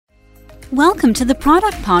Welcome to the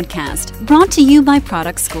Product Podcast, brought to you by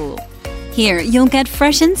Product School. Here, you'll get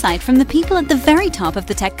fresh insight from the people at the very top of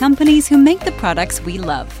the tech companies who make the products we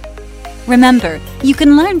love. Remember, you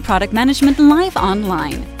can learn product management live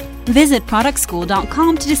online. Visit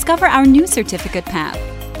productschool.com to discover our new certificate path.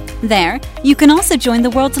 There, you can also join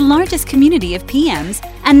the world's largest community of PMs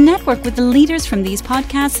and network with the leaders from these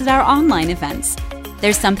podcasts at our online events.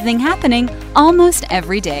 There's something happening almost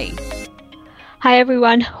every day. Hi,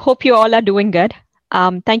 everyone. Hope you all are doing good.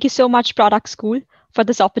 Thank you so much, Product School, for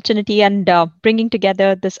this opportunity and bringing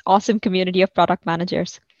together this awesome community of product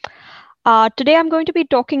managers. Today, I'm going to be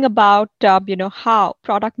talking about how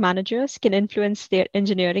product managers can influence their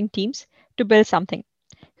engineering teams to build something.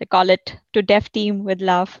 They call it To Dev Team with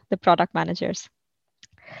Love, the product managers.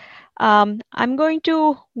 I'm going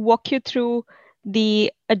to walk you through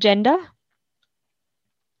the agenda.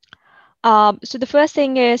 So the first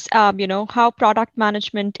thing is, how product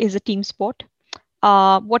management is a team sport.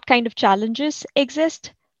 What kind of challenges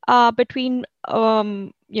exist between,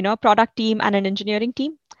 a product team and an engineering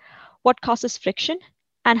team? What causes friction?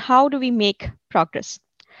 And how do we make progress?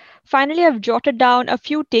 Finally, I've jotted down a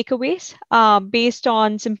few takeaways based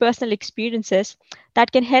on some personal experiences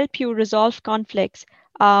that can help you resolve conflicts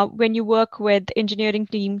when you work with engineering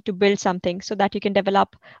team to build something so that you can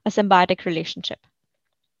develop a symbiotic relationship.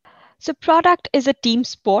 So product is a team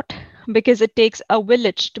sport because it takes a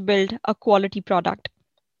village to build a quality product.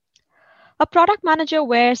 A product manager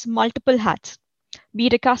wears multiple hats, be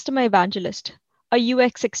it a customer evangelist, a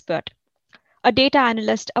UX expert, a data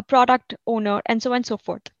analyst, a product owner, and so on and so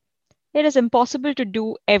forth. It is impossible to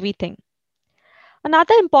do everything.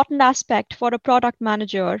 Another important aspect for a product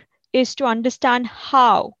manager is to understand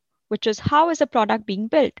how, which is how is a product being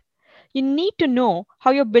built. You need to know how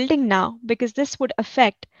you're building now because this would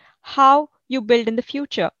affect how you build in the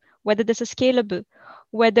future, whether this is scalable,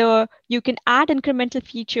 whether you can add incremental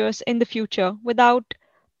features in the future without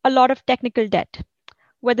a lot of technical debt,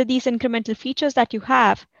 whether these incremental features that you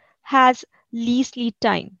have has least lead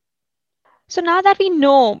time. So now that we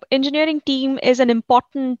know engineering team is an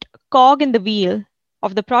important cog in the wheel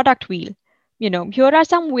of the product wheel, here are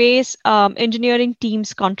some ways engineering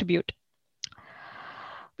teams contribute.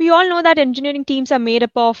 We all know that engineering teams are made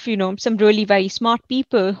up of, some really very smart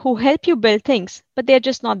people who help you build things, but they're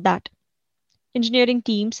just not that. Engineering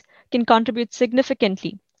teams can contribute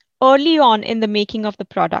significantly early on in the making of the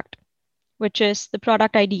product, which is the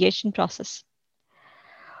product ideation process.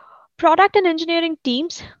 Product and engineering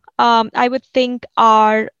teams, I would think,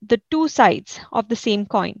 are the two sides of the same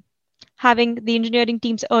coin. Having the engineering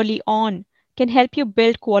teams early on can help you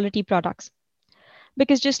build quality products.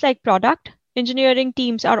 Because just like product, engineering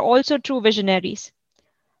teams are also true visionaries.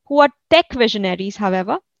 Who are tech visionaries,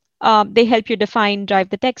 however, they help you drive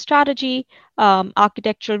the tech strategy,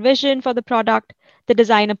 architectural vision for the product, they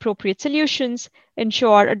design appropriate solutions,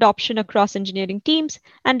 ensure adoption across engineering teams,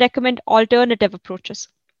 and recommend alternative approaches.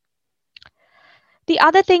 The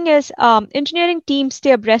other thing is engineering teams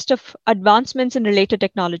stay abreast of advancements in related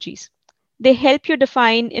technologies. They help you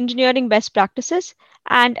define engineering best practices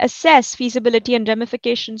and assess feasibility and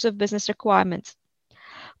ramifications of business requirements.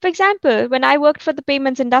 For example, when I worked for the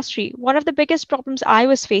payments industry, one of the biggest problems I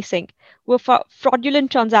was facing were fraudulent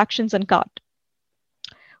transactions on card.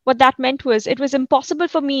 What that meant was it was impossible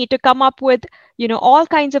for me to come up with, all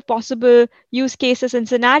kinds of possible use cases and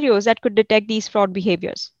scenarios that could detect these fraud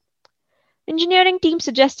behaviors. Engineering team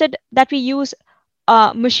suggested that we use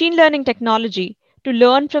machine learning technology to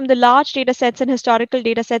learn from the large data sets and historical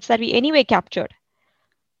data sets that we anyway captured.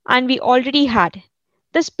 And we already had.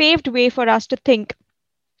 This paved way for us to think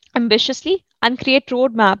ambitiously and create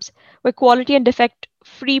roadmaps where quality and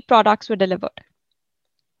defect-free products were delivered.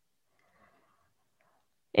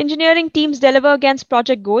 Engineering teams deliver against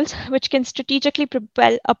project goals, which can strategically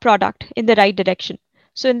propel a product in the right direction.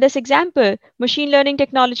 So in this example, machine learning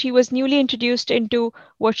technology was newly introduced into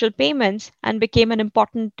virtual payments and became an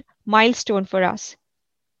important milestone for us.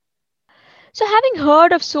 So having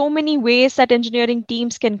heard of so many ways that engineering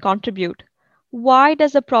teams can contribute, why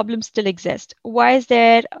does the problem still exist? Why is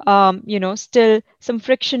there, still some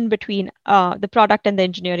friction between the product and the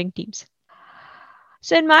engineering teams?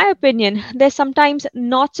 So in my opinion, there's sometimes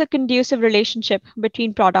not so conducive relationship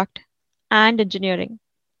between product and engineering.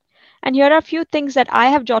 And here are a few things that I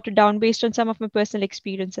have jotted down based on some of my personal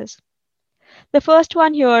experiences. The first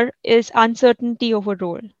one here is uncertainty over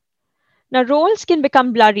role. Now, roles can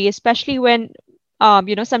become blurry, especially when,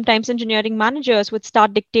 sometimes engineering managers would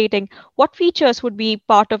start dictating what features would be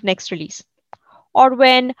part of next release. Or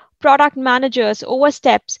when product managers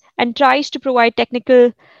oversteps and tries to provide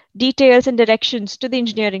technical details and directions to the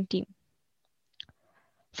engineering team.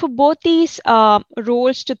 For both these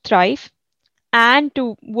roles to thrive and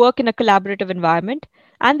to work in a collaborative environment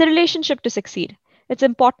and the relationship to succeed, it's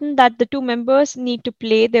important that the two members need to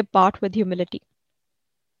play their part with humility.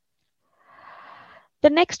 The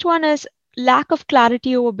next one is lack of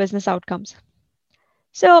clarity over business outcomes.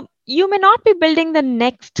 So you may not be building the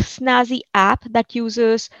next snazzy app that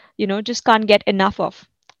users, just can't get enough of.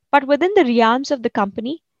 But within the realms of the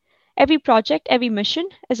company, every project, every mission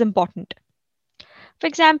is important. For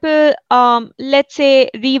example, let's say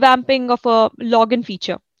revamping of a login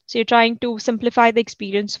feature. So you're trying to simplify the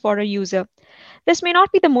experience for a user. This may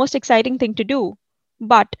not be the most exciting thing to do,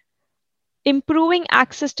 but improving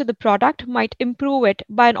access to the product might improve it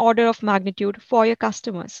by an order of magnitude for your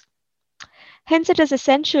customers. Hence, it is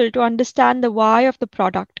essential to understand the why of the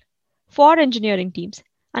product for engineering teams,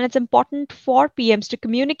 and it's important for PMs to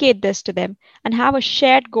communicate this to them and have a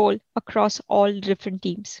shared goal across all different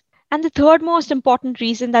teams. And the third most important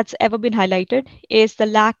reason that's ever been highlighted is the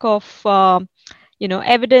lack of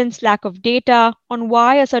evidence, lack of data on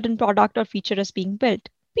why a certain product or feature is being built.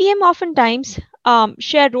 PM oftentimes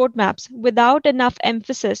share roadmaps without enough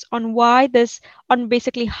emphasis on on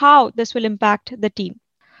basically how this will impact the team.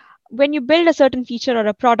 When you build a certain feature or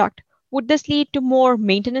a product, would this lead to more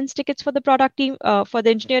maintenance tickets for the product team, for the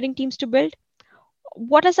engineering teams to build?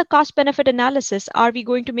 What is the cost benefit analysis? Are we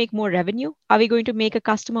going to make more revenue? Are we going to make a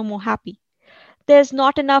customer more happy? There's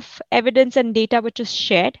not enough evidence and data which is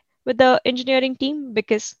shared with the engineering team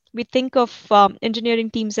because we think of engineering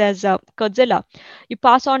teams as Godzilla. You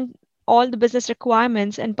pass on all the business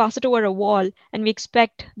requirements and pass it over a wall, and we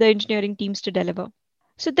expect the engineering teams to deliver.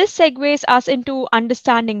 So this segues us into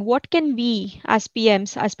understanding what can we as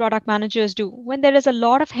PMs, as product managers do when there is a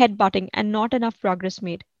lot of headbutting and not enough progress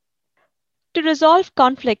made. To resolve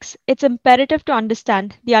conflicts, it's imperative to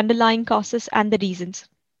understand the underlying causes and the reasons.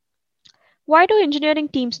 Why do engineering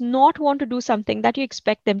teams not want to do something that you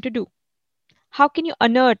expect them to do? How can you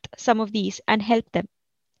unearth some of these and help them?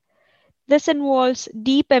 This involves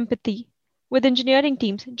deep empathy with engineering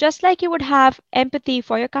teams, just like you would have empathy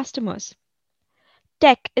for your customers.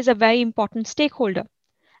 Tech is a very important stakeholder,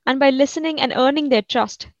 and by listening and earning their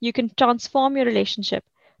trust, you can transform your relationship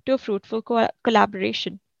to a fruitful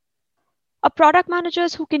collaboration. A product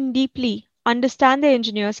managers who can deeply understand their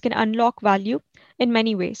engineers can unlock value in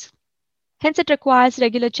many ways. Hence, it requires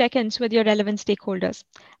regular check-ins with your relevant stakeholders.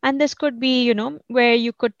 And this could be, where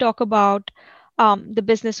you could talk about the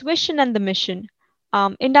business vision and the mission,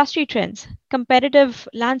 industry trends, competitive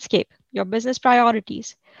landscape, your business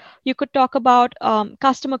priorities. You could talk about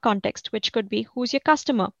customer context, which could be who's your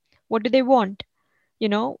customer, what do they want,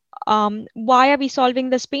 why are we solving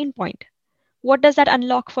this pain point, what does that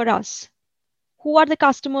unlock for us, who are the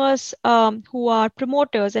customers who are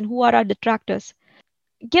promoters and who are our detractors.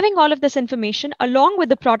 Giving all of this information along with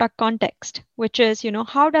the product context, which is,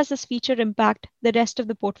 how does this feature impact the rest of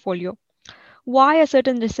the portfolio? Why a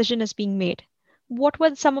certain decision is being made? What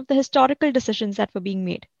were some of the historical decisions that were being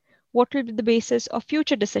made? What will be the basis of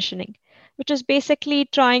future decisioning? Which is basically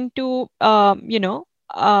trying to,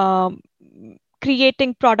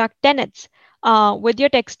 creating product tenets with your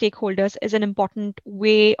tech stakeholders is an important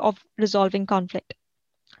way of resolving conflict.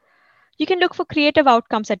 You can look for creative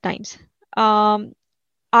outcomes at times.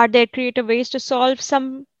 Are there creative ways to solve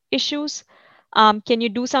some issues? Can you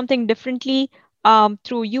do something differently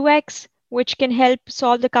through UX, which can help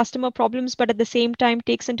solve the customer problems, but at the same time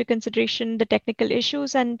takes into consideration the technical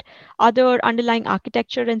issues and other underlying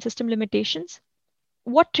architecture and system limitations?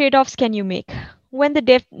 What trade-offs can you make? When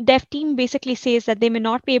the dev team basically says that they may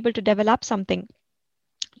not be able to develop something,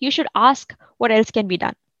 you should ask what else can be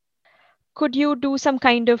done. Could you do some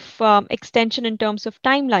kind of extension in terms of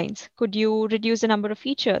timelines? Could you reduce the number of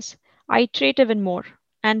features, iterate even more,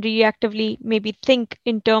 and reactively maybe think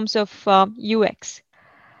in terms of UX?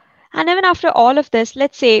 And even after all of this,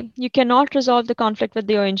 let's say you cannot resolve the conflict with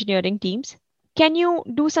your engineering teams. Can you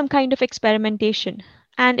do some kind of experimentation?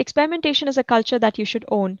 And experimentation is a culture that you should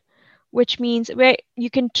own, which means where you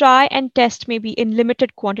can try and test maybe in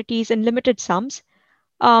limited quantities and limited sums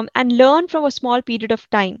and learn from a small period of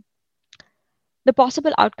time the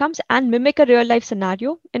possible outcomes and mimic a real life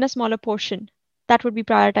scenario in a smaller portion. That would be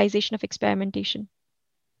prioritization of experimentation.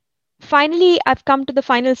 Finally, I've come to the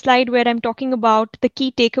final slide where I'm talking about the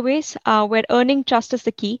key takeaways, where earning trust is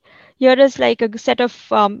the key. Here is like a set of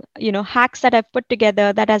hacks that I've put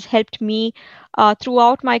together that has helped me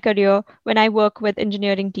throughout my career when I work with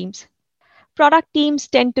engineering teams. Product teams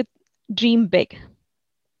tend to dream big,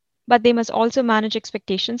 but they must also manage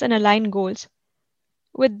expectations and align goals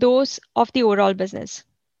with those of the overall business.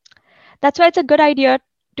 That's why it's a good idea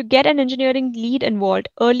to get an engineering lead involved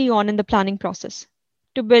early on in the planning process.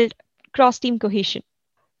 to build cross-team cohesion.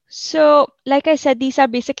 So, like I said, these are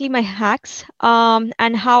basically my hacks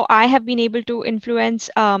and how I have been able to influence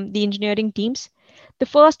the engineering teams. The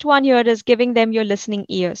first one here is giving them your listening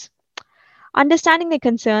ears, understanding their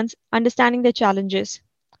concerns, understanding their challenges.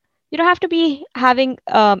 You don't have to be having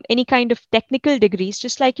any kind of technical degrees,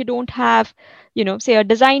 just like you don't have, say a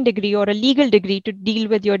design degree or a legal degree to deal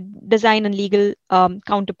with your design and legal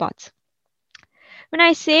counterparts. When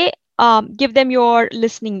I say give them your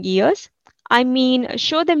listening ears, I mean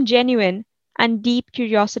show them genuine and deep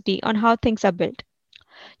curiosity on how things are built.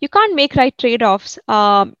 You can't make right trade-offs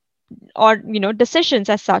or decisions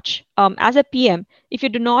as such as a PM if you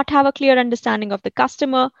do not have a clear understanding of the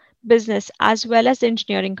customer, business, as well as the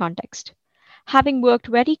engineering context. Having worked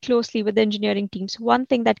very closely with the engineering teams, one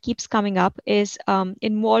thing that keeps coming up is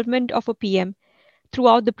involvement of a PM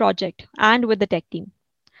throughout the project and with the tech team.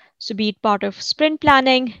 So be it part of sprint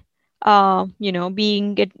planning,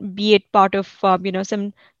 be it part of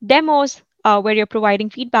some demos where you're providing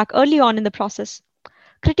feedback early on in the process.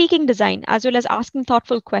 Critiquing design as well as asking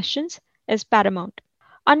thoughtful questions is paramount.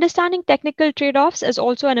 Understanding technical trade-offs is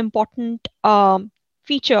also an important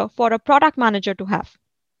feature for a product manager to have.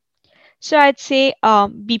 So I'd say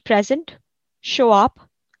be present, show up,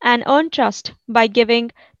 and earn trust by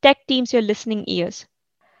giving tech teams your listening ears.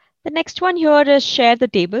 The next one here is share the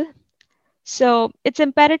table. So it's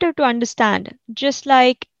imperative to understand, just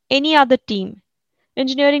like any other team,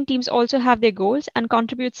 engineering teams also have their goals and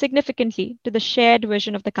contribute significantly to the shared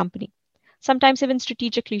vision of the company, sometimes even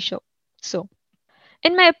strategically so.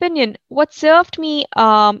 In my opinion, what served me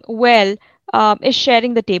well is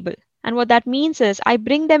sharing the table. And what that means is I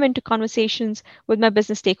bring them into conversations with my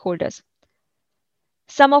business stakeholders,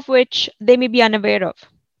 some of which they may be unaware of,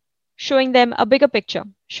 showing them a bigger picture,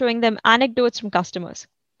 showing them anecdotes from customers,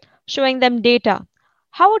 showing them data.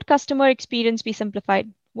 How would customer experience be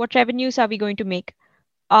simplified? What revenues are we going to make?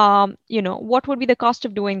 What would be the cost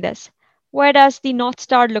of doing this? Where does the North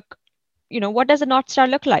Star look? What does the North Star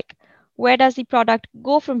look like? Where does the product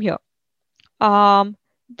go from here?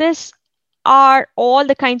 This are all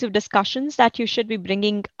the kinds of discussions that you should be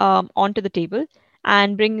bringing onto the table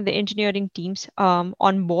and bring the engineering teams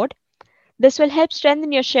on board. This will help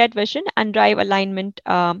strengthen your shared vision and drive alignment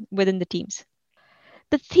within the teams.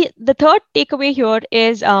 The third takeaway here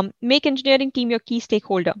is make engineering team your key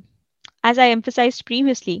stakeholder. As I emphasized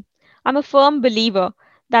previously, I'm a firm believer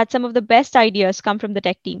that some of the best ideas come from the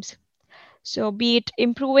tech teams. So be it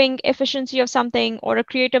improving efficiency of something or a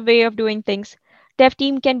creative way of doing things, dev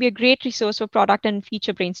team can be a great resource for product and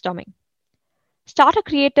feature brainstorming. Start a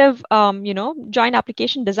creative, joint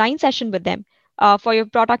application design session with them for your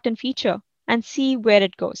product and feature and see where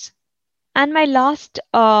it goes. And my last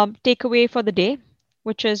takeaway for the day,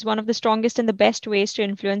 which is one of the strongest and the best ways to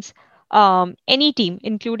influence any team,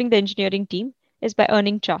 including the engineering team, is by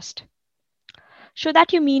earning trust. Show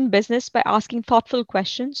that you mean business by asking thoughtful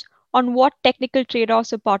questions on what technical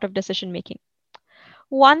trade-offs are part of decision making.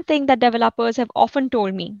 One thing that developers have often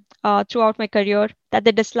told me throughout my career that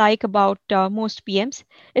they dislike about most PMs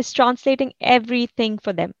is translating everything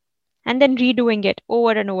for them and then redoing it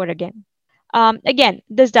over and over again. Again,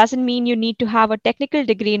 this doesn't mean you need to have a technical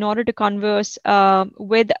degree in order to converse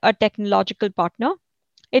with a technological partner.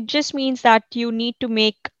 It just means that you need to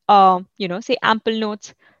make, say ample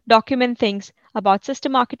notes, document things about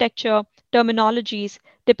system architecture, terminologies,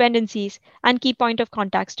 dependencies, and key point of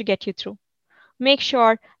contacts to get you through. Make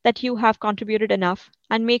sure that you have contributed enough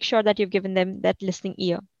and make sure that you've given them that listening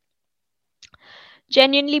ear.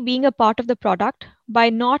 Genuinely being a part of the product by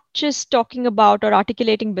not just talking about or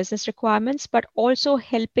articulating business requirements, but also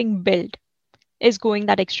helping build is going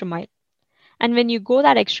that extra mile. And when you go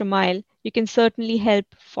that extra mile, you can certainly help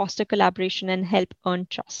foster collaboration and help earn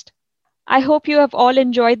trust. I hope you have all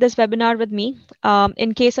enjoyed this webinar with me.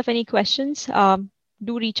 In case of any questions,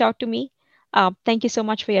 do reach out to me. Thank you so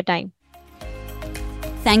much for your time.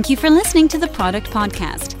 Thank you for listening to the Product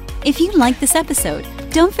Podcast. If you like this episode,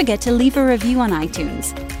 don't forget to leave a review on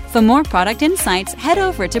iTunes. For more product insights, head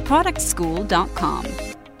over to productschool.com.